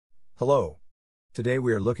Hello. Today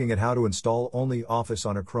we are looking at how to install OnlyOffice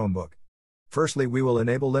on a Chromebook. Firstly, we will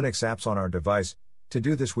enable Linux apps on our device. To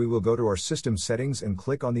do this, we will go to our system settings and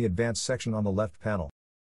click on the Advanced section on the left panel.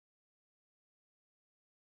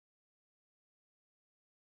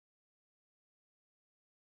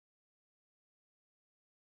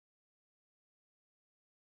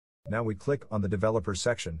 Now we click on the Developer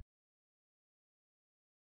section.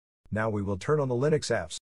 Now we will turn on the Linux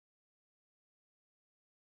apps.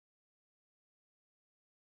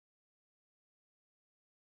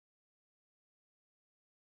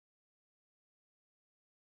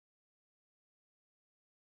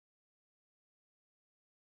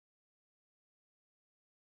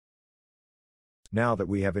 Now that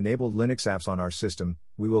we have enabled Linux apps on our system,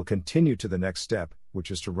 we will continue to the next step,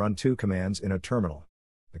 which is to run two commands in a terminal.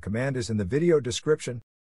 The command is in the video description.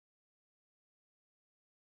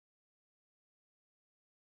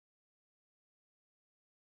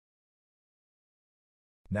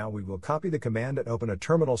 Now we will copy the command and open a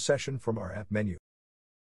terminal session from our app menu.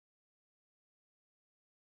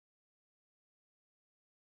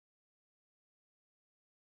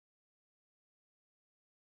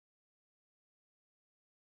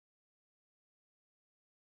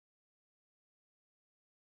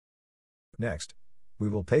 Next, we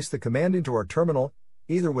will paste the command into our terminal,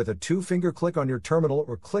 either with a two-finger click on your terminal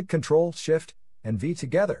or click Ctrl, Shift, and V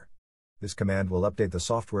together. This command will update the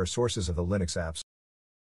software sources of the Linux apps.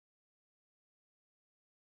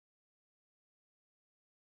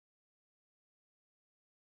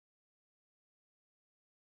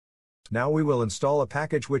 Now we will install a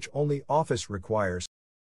package which OnlyOffice requires.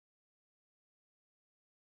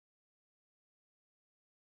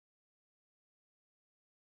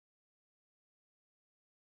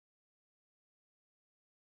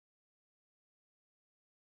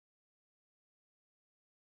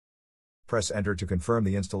 Press Enter to confirm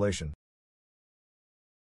the installation.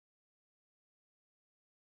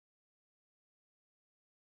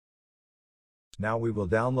 Now we will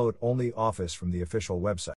download OnlyOffice from the official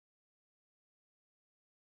website.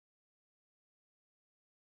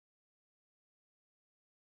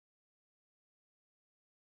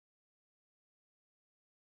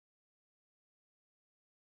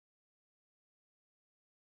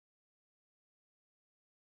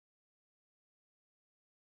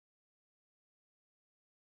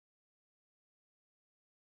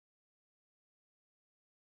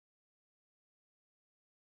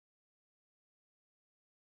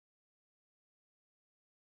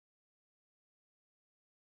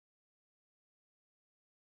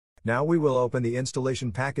 Now we will open the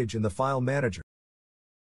installation package in the File Manager.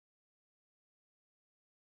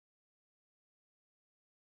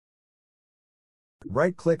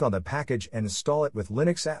 Right-click on the package and install it with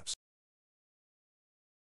Linux apps.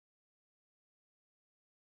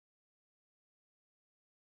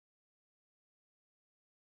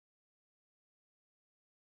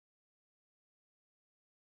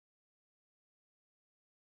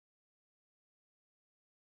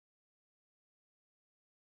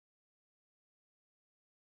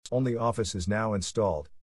 OnlyOffice is now installed.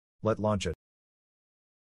 Let's launch it.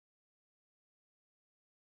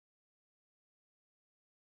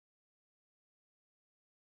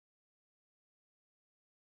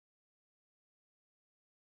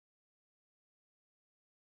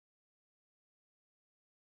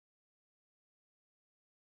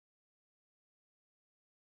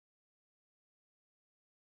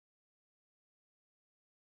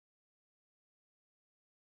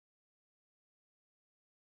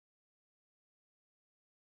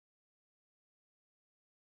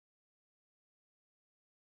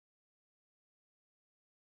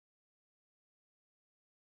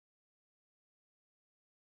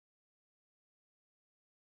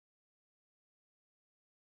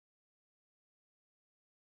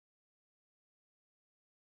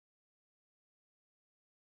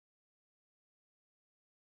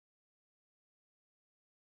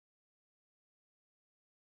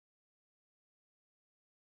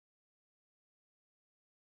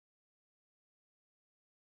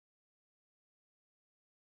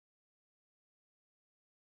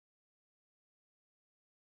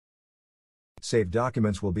 Saved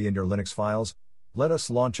documents will be in your Linux files. Let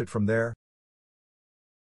us launch it from there.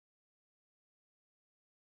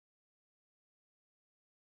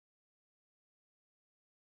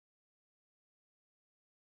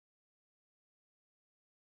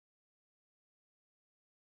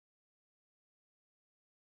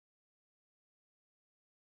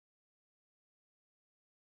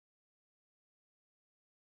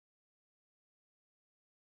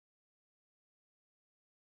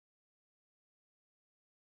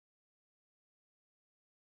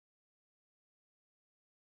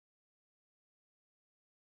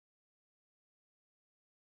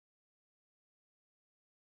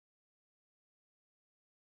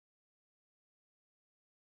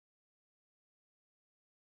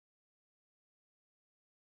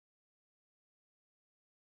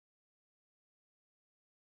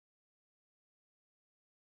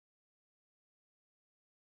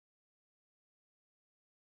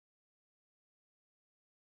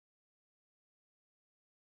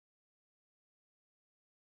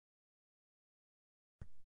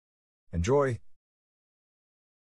 Enjoy!